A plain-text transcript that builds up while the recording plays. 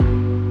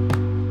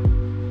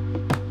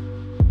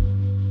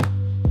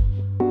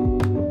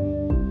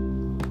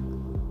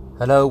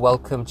Hello,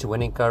 welcome to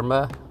Winning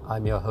Karma.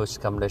 I'm your host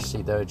Kamlesh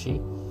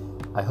Sidarji.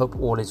 I hope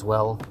all is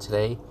well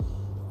today,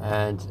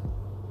 and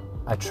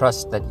I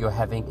trust that you're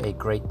having a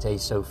great day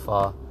so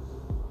far.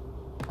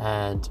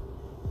 And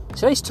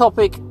today's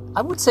topic,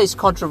 I would say, is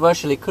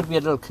controversial. It could be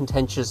a little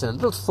contentious and a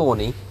little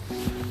thorny,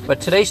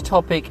 but today's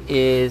topic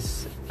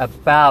is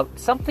about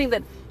something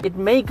that it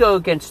may go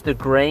against the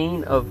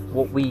grain of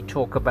what we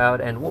talk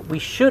about and what we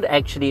should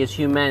actually, as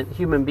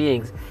human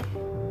beings,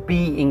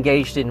 be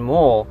engaged in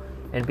more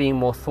and being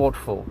more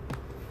thoughtful.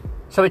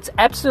 So it's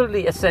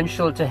absolutely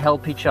essential to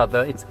help each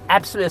other. It's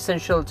absolutely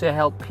essential to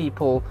help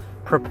people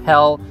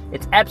propel.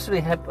 It's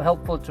absolutely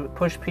helpful to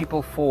push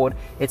people forward.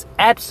 It's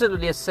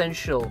absolutely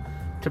essential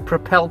to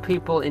propel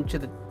people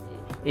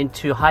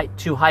into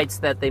heights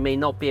that they may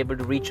not be able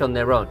to reach on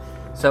their own.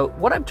 So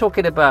what I'm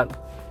talking about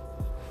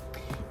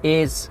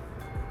is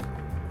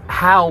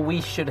how we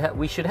should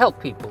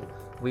help people.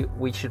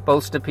 We should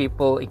bolster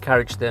people,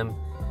 encourage them.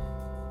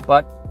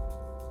 But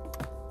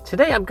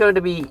today I'm going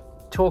to be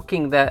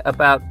talking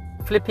about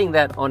flipping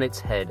that on its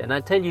head, and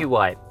I'll tell you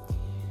why.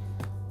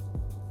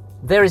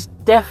 There is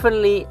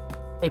definitely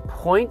a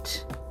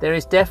point, there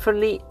is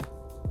definitely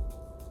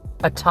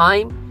a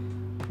time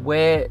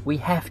where we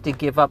have to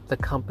give up the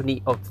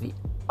company of the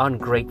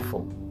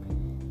ungrateful.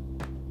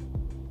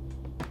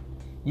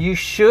 You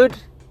should,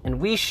 and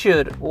we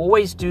should,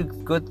 always do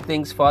good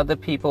things for other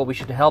people. We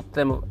should help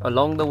them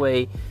along the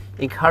way,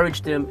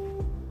 encourage them,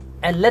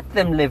 and let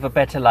them live a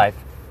better life.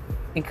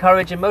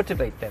 Encourage and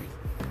motivate them.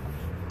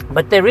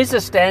 But there is a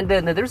standard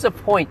and there is a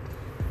point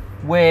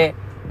where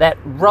that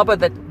rubber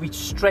that we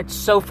stretch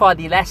so far,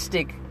 the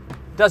elastic,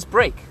 does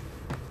break.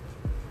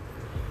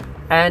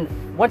 And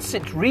once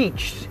it's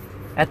reached,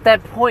 at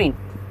that point,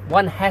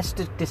 one has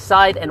to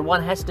decide and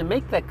one has to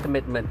make that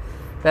commitment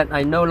that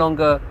I no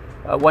longer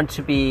want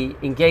to be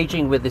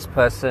engaging with this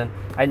person.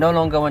 I no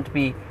longer want to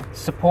be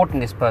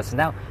supporting this person.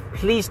 Now,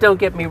 please don't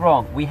get me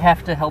wrong. We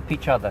have to help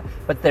each other.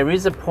 But there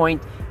is a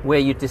point where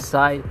you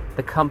decide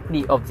the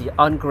company of the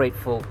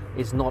ungrateful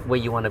is not where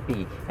you want to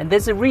be. And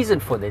there's a reason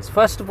for this.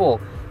 First of all,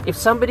 if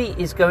somebody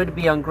is going to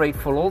be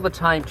ungrateful all the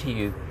time to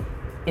you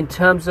in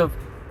terms of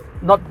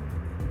not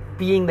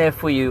being there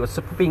for you or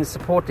being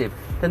supportive,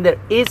 then there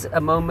is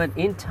a moment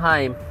in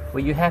time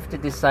where you have to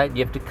decide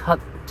you have to cut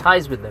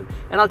ties with them.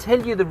 And I'll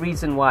tell you the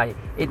reason why.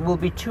 It will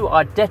be to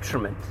our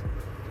detriment.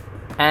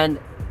 And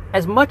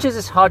as much as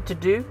it's hard to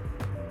do,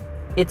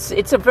 it's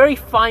a very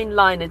fine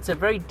line. It's a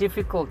very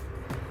difficult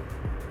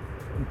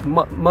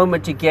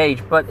moment to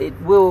gauge, but it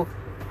will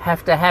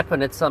have to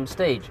happen at some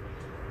stage.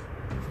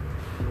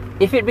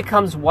 If it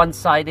becomes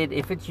one-sided,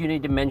 if it's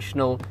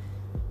unidimensional,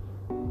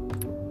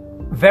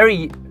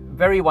 very,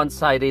 very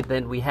one-sided,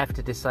 then we have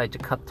to decide to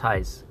cut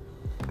ties.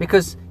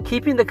 Because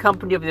keeping the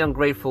company of the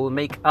ungrateful will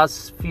make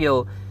us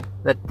feel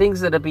that things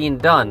that are being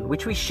done,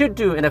 which we should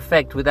do in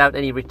effect without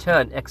any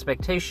return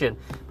expectation,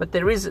 but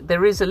there is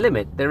a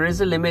limit. There is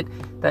a limit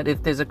that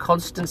if there's a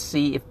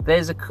constancy, if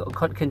there's a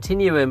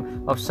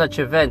continuum of such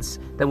events,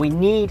 then we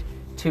need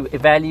to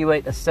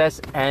evaluate,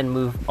 assess, and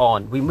move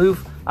on. We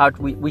move out.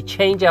 We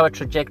change our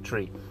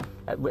trajectory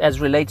as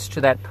relates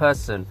to that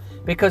person.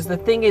 Because the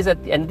thing is that,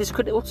 and this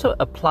could also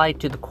apply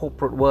to the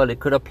corporate world,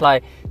 it could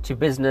apply to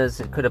business,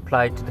 it could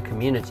apply to the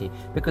community,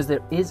 because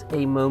there is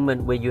a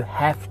moment where you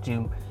have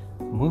to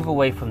move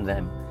away from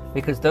them,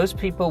 because those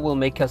people will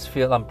make us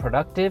feel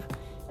unproductive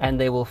and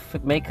they will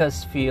make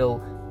us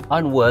feel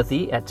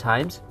unworthy at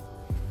times,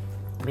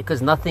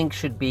 because nothing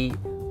should be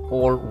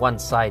all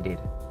one-sided.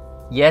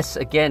 Yes,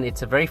 again,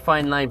 it's a very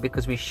fine line,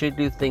 because we should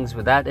do things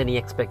without any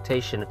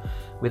expectation,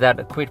 without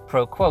a quid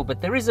pro quo.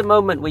 But there is a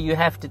moment where you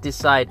have to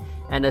decide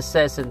and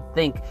assess and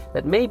think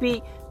that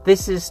maybe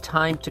this is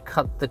time to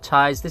cut the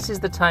ties. This is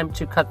the time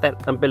to cut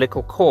that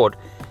umbilical cord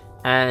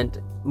and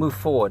move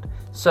forward.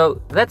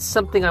 So that's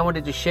something I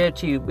wanted to share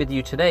with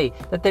you today,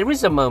 that there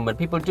is a moment.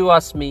 People do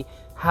ask me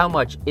how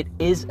much. It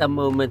is a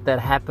moment that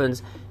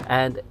happens,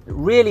 and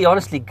really,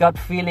 honestly, gut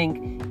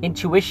feeling,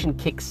 intuition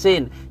kicks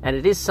in, and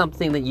it is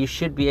something that you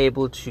should be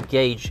able to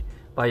gauge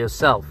by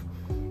yourself.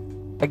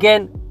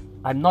 Again,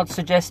 I'm not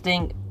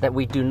suggesting that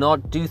we do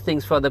not do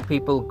things for other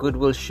people.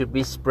 Goodwill should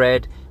be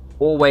spread.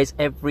 Always,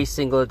 every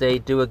single day,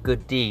 do a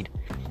good deed.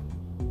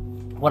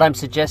 What I'm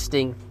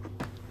suggesting,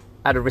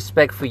 out of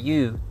respect for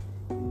you,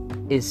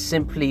 is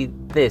simply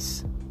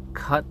this: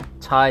 cut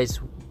ties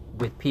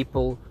with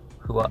people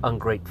who are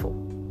ungrateful.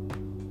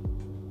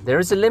 There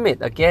is a limit.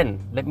 Again,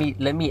 let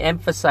me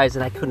emphasize,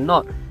 and I could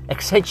not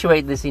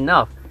accentuate this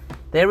enough.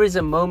 There is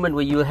a moment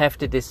where you have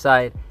to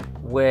decide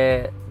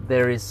where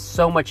there is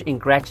so much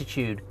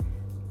ingratitude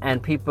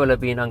and people are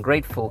being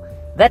ungrateful.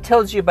 That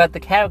tells you about the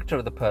character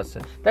of the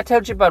person. That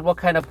tells you about what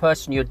kind of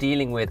person you're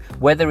dealing with,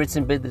 whether it's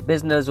in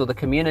business or the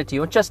community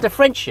or just a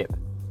friendship.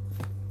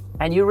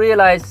 And you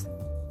realize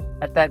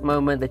at that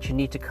moment that you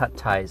need to cut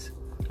ties.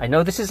 I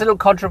know this is a little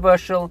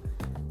controversial,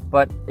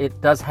 but it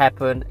does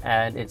happen,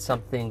 and it's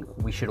something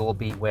we should all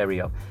be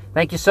wary of.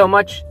 Thank you so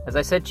much. As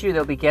I said to you,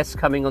 there'll be guests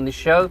coming on the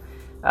show.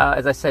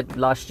 As I said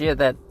last year,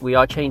 that we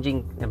are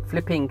changing and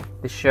flipping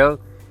the show.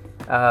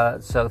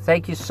 So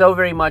thank you so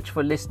very much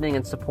for listening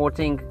and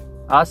supporting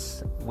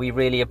us. We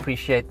really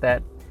appreciate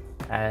that.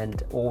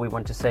 And all we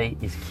want to say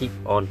is keep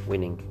on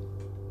winning.